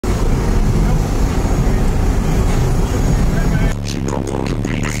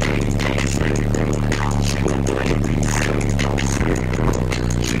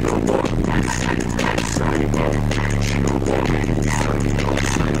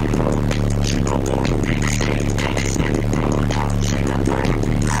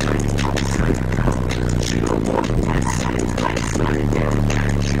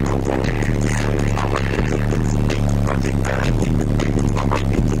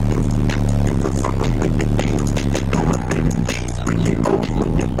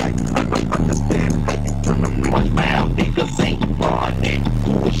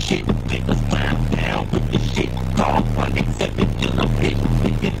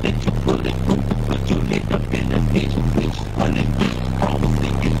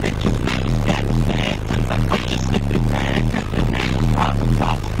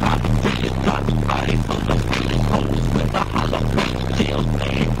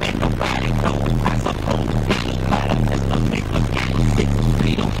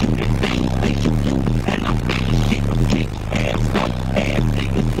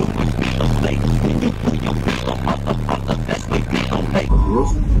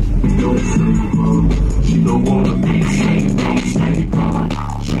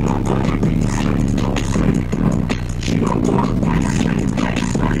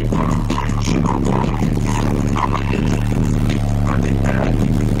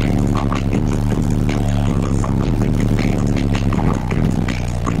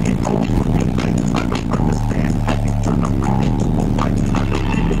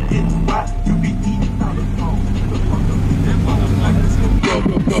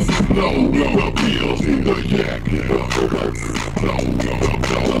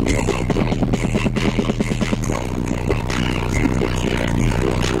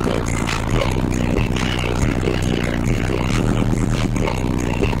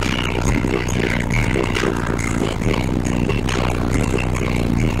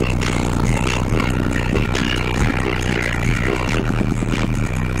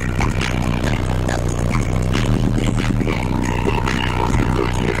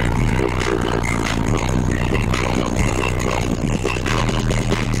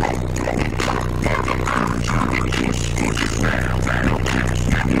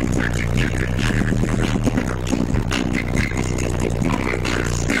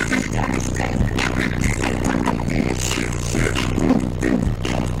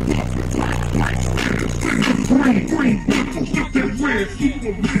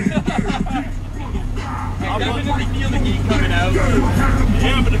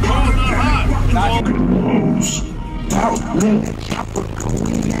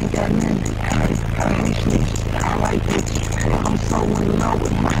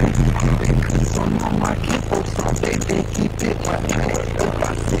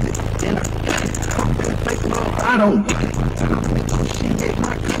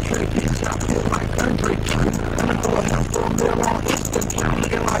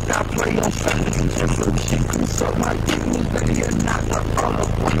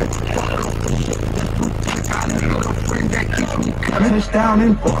Down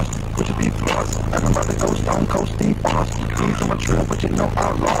in Boston, could you be lost? I'm about to go stone cold Steve Boston. Dreams on my trail, but you know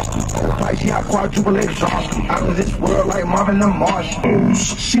I lost. All price, yeah, I quadruple exhaust. Out of this world like Marvin the Martian.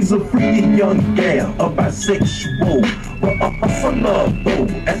 She's a freaky young gal, a bisexual. We're up for love, though,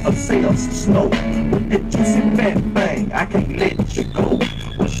 and a sales snow. With the juicy fat bang, I can't let you go.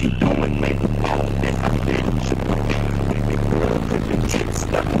 What she doing, make it all, and I let you go. Baby girl, with the chicks,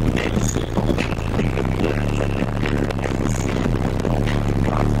 like a Mexico. Leave the blood, let the girl, and the sea.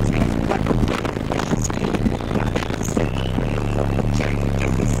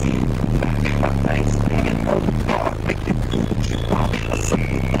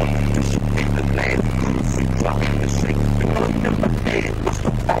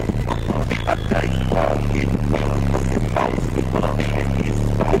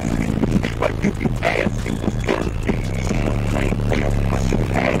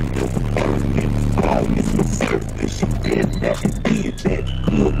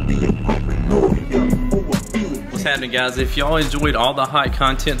 What's happening, guys? If y'all enjoyed all the hot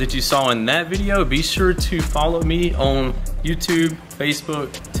content that you saw in that video, be sure to follow me on YouTube,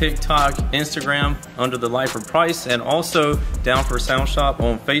 Facebook, TikTok, Instagram under the Lifer Price, and also Down for Sound Shop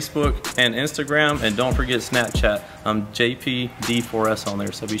on Facebook and Instagram, and don't forget Snapchat. I'm JPD4S on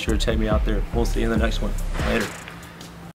there, so be sure to check me out there. We'll see you in the next one. Later.